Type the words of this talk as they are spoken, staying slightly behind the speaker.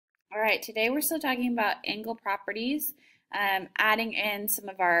All right, today we're still talking about angle properties, adding in some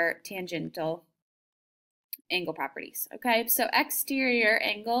of our tangential angle properties. Okay, so exterior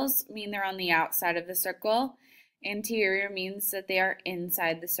angles mean they're on the outside of the circle. Interior means that they are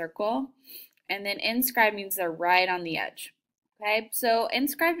inside the circle. And then inscribed means they're right on the edge. Okay, so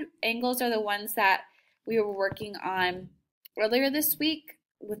inscribed angles are the ones that we were working on earlier this week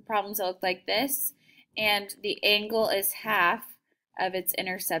with problems that look like this. And the angle is half of its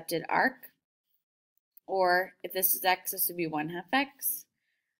intercepted arc. Or if this is x, this would be 1/2 x.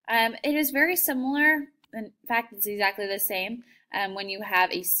 It is very similar. In fact, it's exactly the same when you have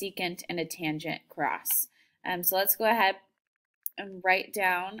a secant and a tangent cross. So let's go ahead and write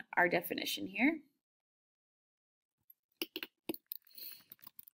down our definition here.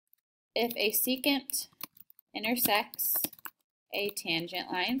 If a secant intersects a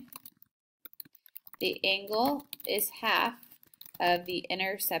tangent line, the angle is half of the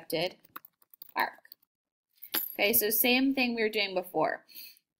intercepted arc. Okay, so same thing we were doing before.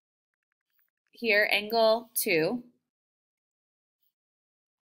 Here, angle 2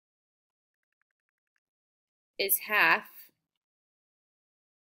 is half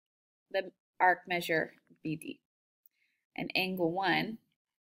the arc measure BD. And angle 1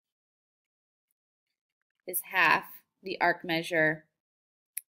 is half the arc measure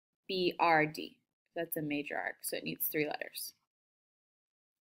BRD. That's a major arc, so it needs 3 letters.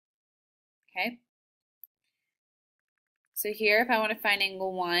 Okay? So here, if I want to find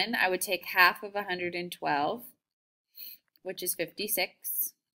angle 1, I would take half of 112, which is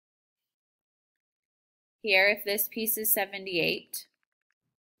 56. Here, if this piece is 78,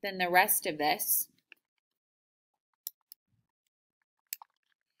 then the rest of this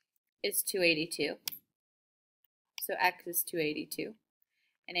is 282. So x is 282.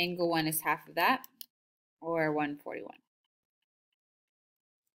 And angle 1 is half of that, or 141.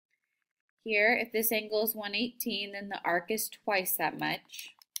 Here, if this angle is 118, then the arc is twice that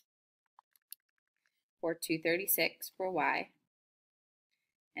much, or 236 for y.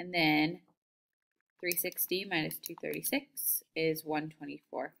 And then 360 minus 236 is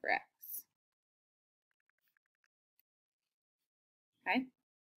 124 for x. Okay?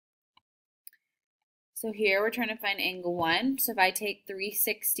 So here we're trying to find angle 1. So if I take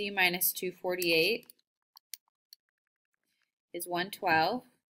 360 minus 248 is 112.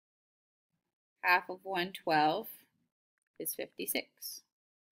 Half of 112 is 56.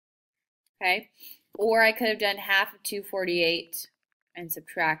 Okay? Or I could have done half of 248 and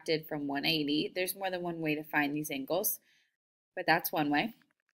subtracted from 180. There's more than one way to find these angles, but that's one way.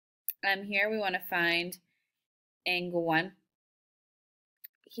 Here we want to find angle 1.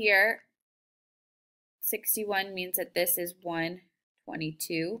 Here, 61 means that this is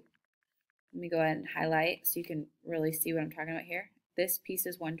 122. Let me go ahead and highlight so you can really see what I'm talking about here. This piece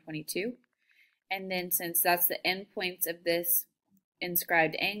is 122. And then since that's the endpoints of this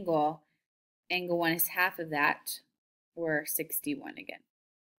inscribed angle, angle 1 is half of that, or 61 again.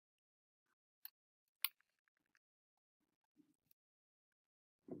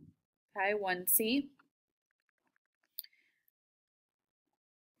 Okay, 1C.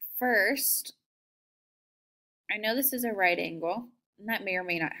 First, I know this is a right angle, and that may or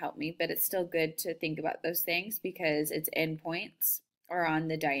may not help me, but it's still good to think about those things because its endpoints are on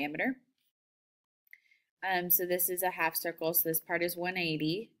the diameter. So this is a half circle, so this part is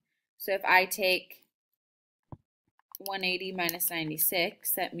 180. So if I take 180 minus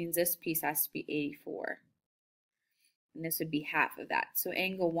 96, that means this piece has to be 84. And this would be half of that. So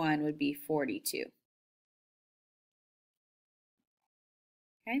angle 1 would be 42.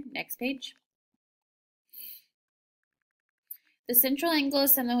 Okay, next page. The central angle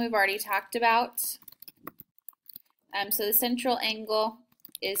is something we've already talked about. So the central angle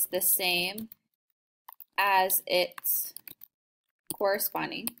is the same as its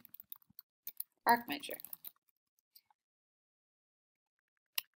corresponding arc measure.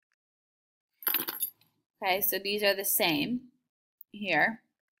 Okay, so these are the same here.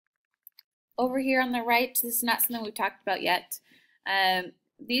 Over here on the right, this is not something we've talked about yet.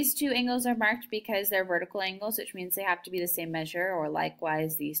 These two angles are marked because they're vertical angles, which means they have to be the same measure, or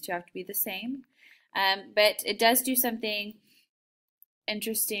likewise, these two have to be the same. But it does do something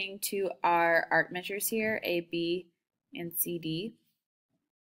interesting to our arc measures here, AB and CD.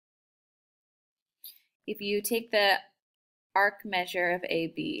 If you take the arc measure of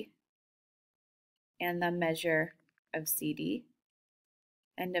AB and the measure of CD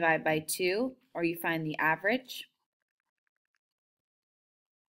and divide by 2, or you find the average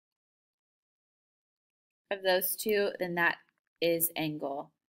of those two, then that is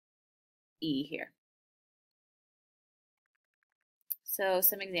angle E here. So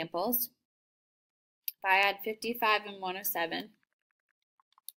some examples. If I add 55 and 107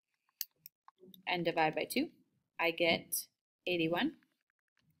 and divide by 2, I get 81.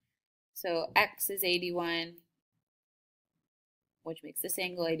 So x is 81, which makes this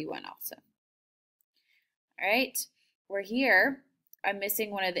angle 81 also. All right, we're here. I'm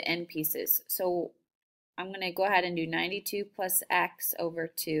missing one of the end pieces. So I'm going to go ahead and do 92 plus x over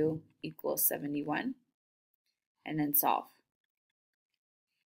 2 equals 71, and then solve.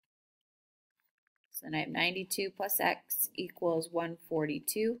 So then I have 92 plus x equals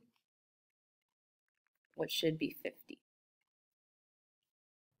 142, which should be 50.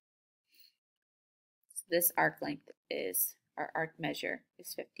 So this arc length is, our arc measure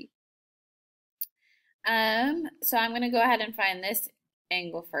is 50. So I'm going to go ahead and find this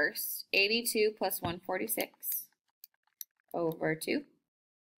angle first. 82 plus 146 over 2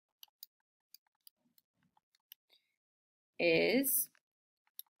 is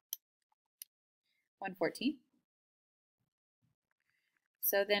 114.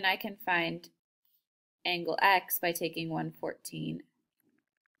 So then I can find angle x by taking 114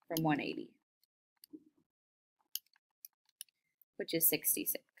 from 180, which is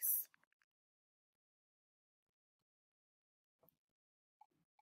 66.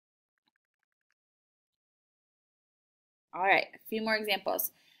 All right, a few more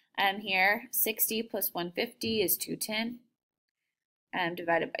examples. Here, 60 plus 150 is 210.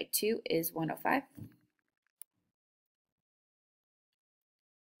 Divided by 2 is 105.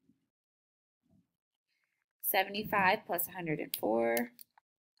 $75 plus 104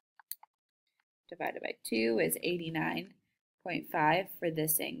 divided by 2 is 89.5 for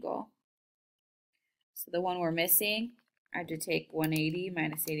this angle. So the one we're missing, I have to take 180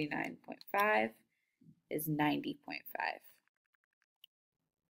 minus 89.5 is 90.5.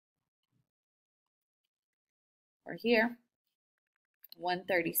 Or here,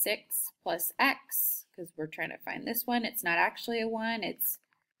 136 plus x, because we're trying to find this one. It's not actually a 1, it's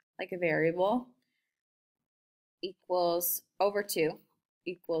like a variable, equals over 2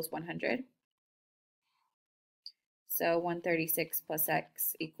 equals 100. So 136 plus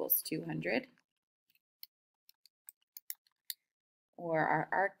x equals 200. Or our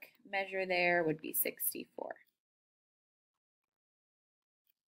arc measure there would be 64.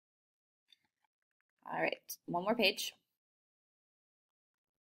 All right, one more page.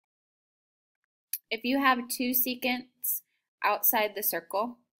 If you have two secants outside the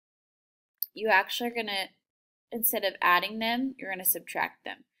circle, you actually are going to, instead of adding them, you're going to subtract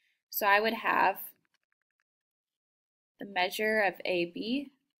them. So I would have the measure of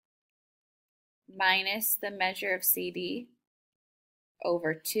AB minus the measure of CD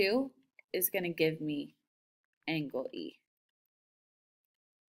over 2 is going to give me angle E.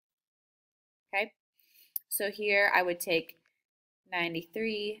 Okay, so here I would take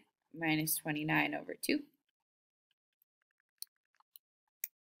 93 minus 29 over 2.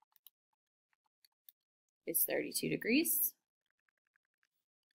 Is 32 degrees.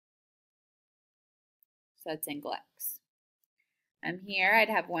 So that's angle X. Here I'd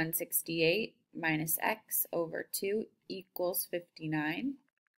have 168 minus X over 2 equals 59.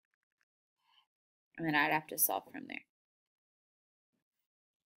 And then I'd have to solve from there.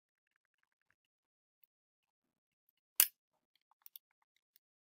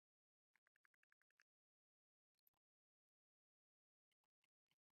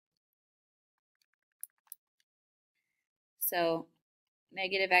 So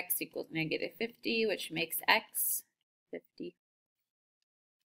negative x equals negative 50, which makes x 50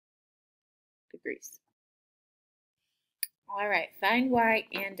 degrees. All right, find y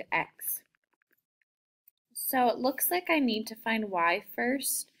and x. So it looks like I need to find y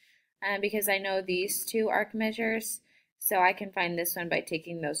first because I know these two arc measures, so I can find this one by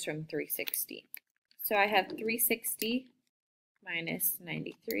taking those from 360. So I have 360 minus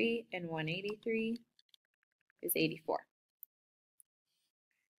 93 and 183 is 84.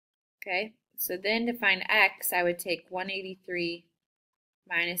 Okay, so then to find x, I would take 183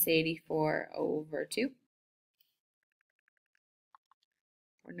 minus 84 over 2.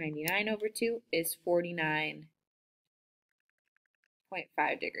 Or 99 over 2 is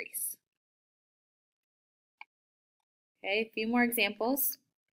 49.5 degrees. Okay, a few more examples.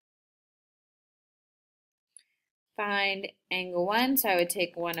 Find angle 1, so I would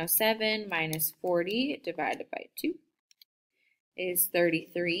take 107 minus 40 divided by 2 is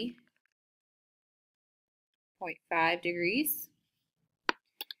 33.5 degrees.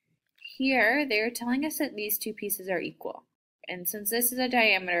 Here, they're telling us that these two pieces are equal. And since this is a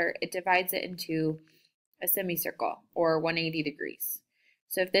diameter, it divides it into a semicircle, or 180 degrees.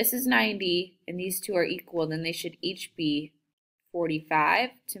 So if this is 90 and these two are equal, then they should each be 45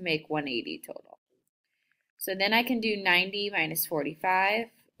 to make 180 total. So then I can do 90 minus 45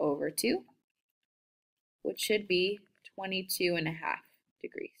 over 2, which should be 22.5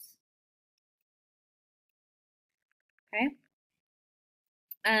 degrees. Okay.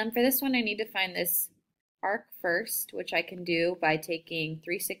 For this one, I need to find this arc first, which I can do by taking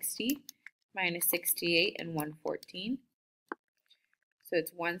 360 minus 68 and 114. So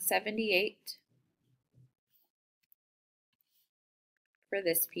it's 178 for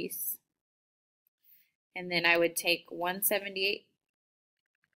this piece. And then I would take 178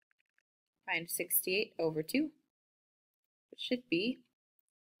 minus 68 over 2, which should be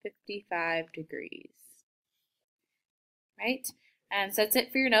 55 degrees. Right? And so that's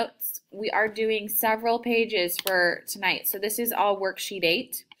it for your notes. We are doing several pages for tonight. So this is all worksheet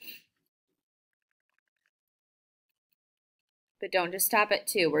 8. But don't just stop at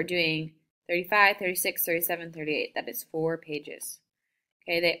 2. We're doing 35, 36, 37, 38. That is 4 pages.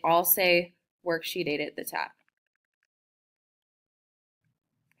 Okay, they all say worksheet 8 at the top.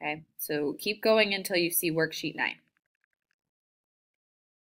 Okay, so keep going until you see worksheet 9.